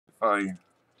Wi-Fi.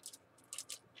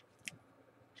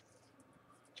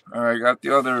 Alright, got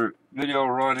the other video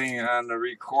running on the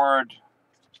record.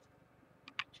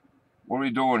 What are we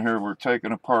doing here? We're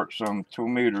taking apart some 2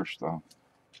 meter stuff.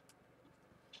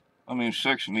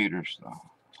 6 meter stuff.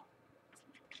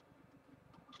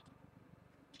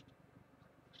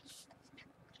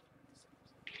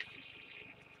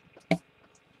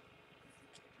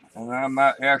 And I'm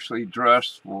not actually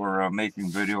dressed for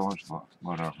making videos, but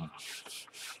whatever.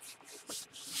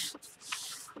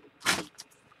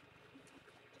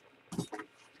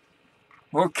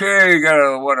 Okay, got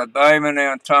a diamond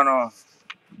antenna,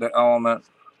 the element,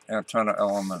 antenna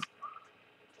element.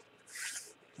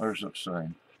 What does it say?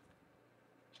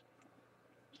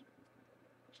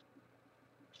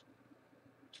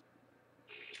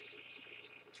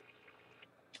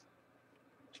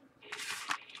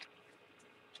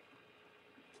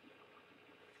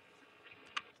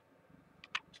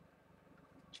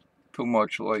 Too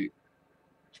much light.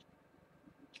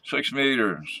 6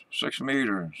 meters. 6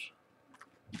 meters.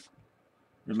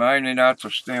 Remind me not to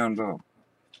stand up.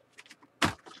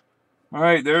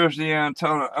 Alright, there's the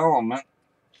antenna element.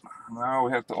 Now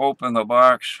we have to open the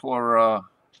box for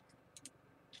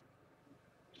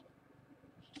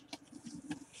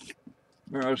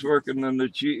when I was working in the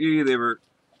GE, they were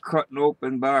cutting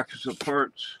open boxes of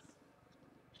parts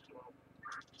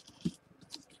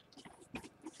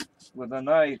with a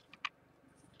knife.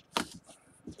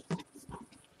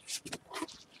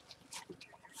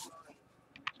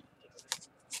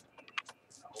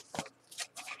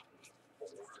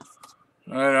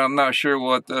 I'm not sure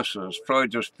what this is. Probably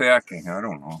just packing. I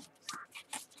don't know.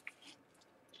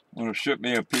 I'm going to ship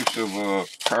me a piece of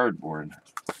cardboard.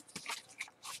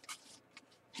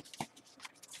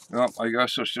 Well, I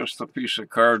guess it's just a piece of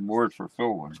cardboard for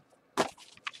filling.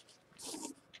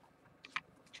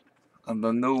 And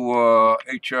the new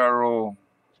HRO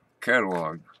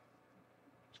catalog.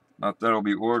 Not that I'll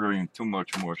be ordering too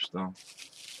much more stuff.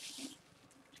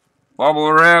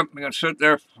 Bubble wrap, you can sit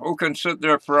there. Who can sit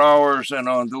there for hours and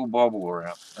undo bubble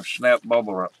wrap? Or snap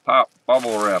bubble wrap. Pop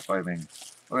bubble wrap, I mean.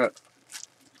 Look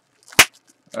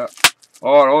at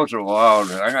oh, those are loud.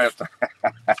 I'm going to have to.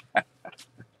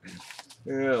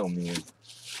 Oh, man.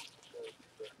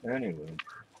 Anyway.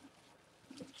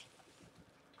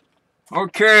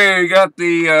 Okay, got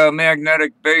the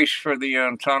magnetic base for the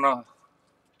antenna.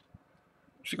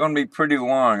 It's going to be pretty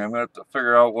long. I'm going to have to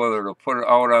figure out whether to put it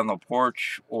out on the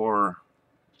porch or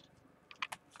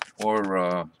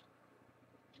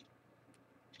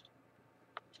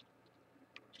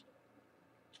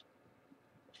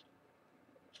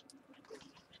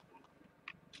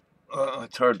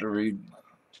it's hard to read.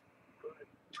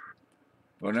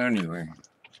 But anyway.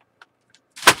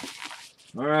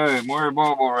 Alright, more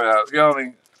bubble wrap.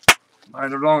 Yummy. I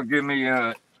don't give me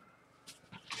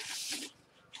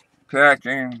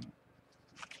packing.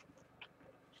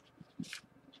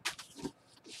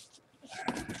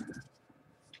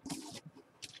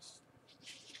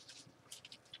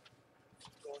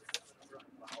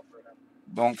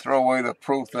 Don't throw away the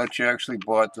proof that you actually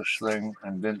bought this thing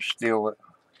and didn't steal it.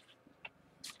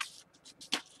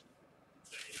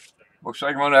 Looks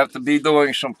like I'm going to have to be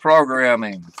doing some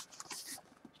programming.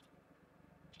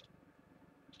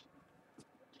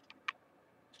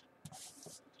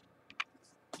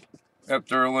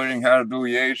 After learning how to do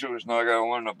Yazos, now I got to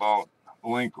learn about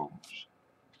Winkles.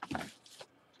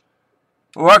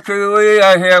 Luckily,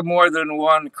 I have more than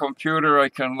one computer. I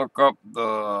can look up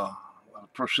the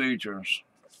procedures.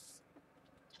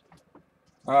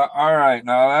 Alright,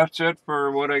 now that's it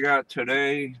for what I got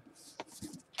today.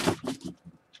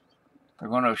 I'm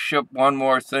going to ship one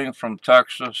more thing from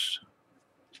Texas.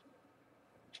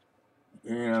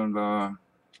 And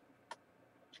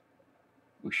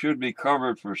we should be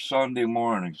covered for Sunday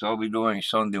mornings. I'll be doing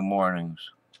Sunday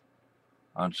mornings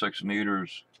on 6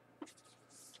 meters.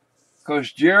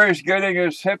 Because Jerry's getting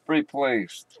his hip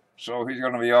replaced. So he's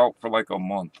going to be out for like a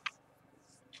month.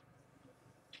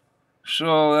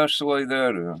 So that's the way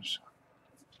that is.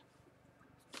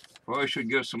 Probably should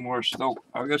get some more soap.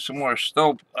 I'll get some more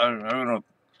soap. I'm going to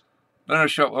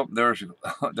finish up. Oh,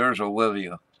 there's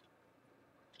Olivia.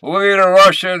 Olivia the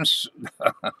Russians.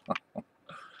 I'm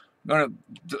going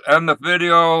to end the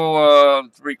video,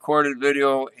 recorded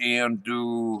video, and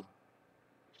do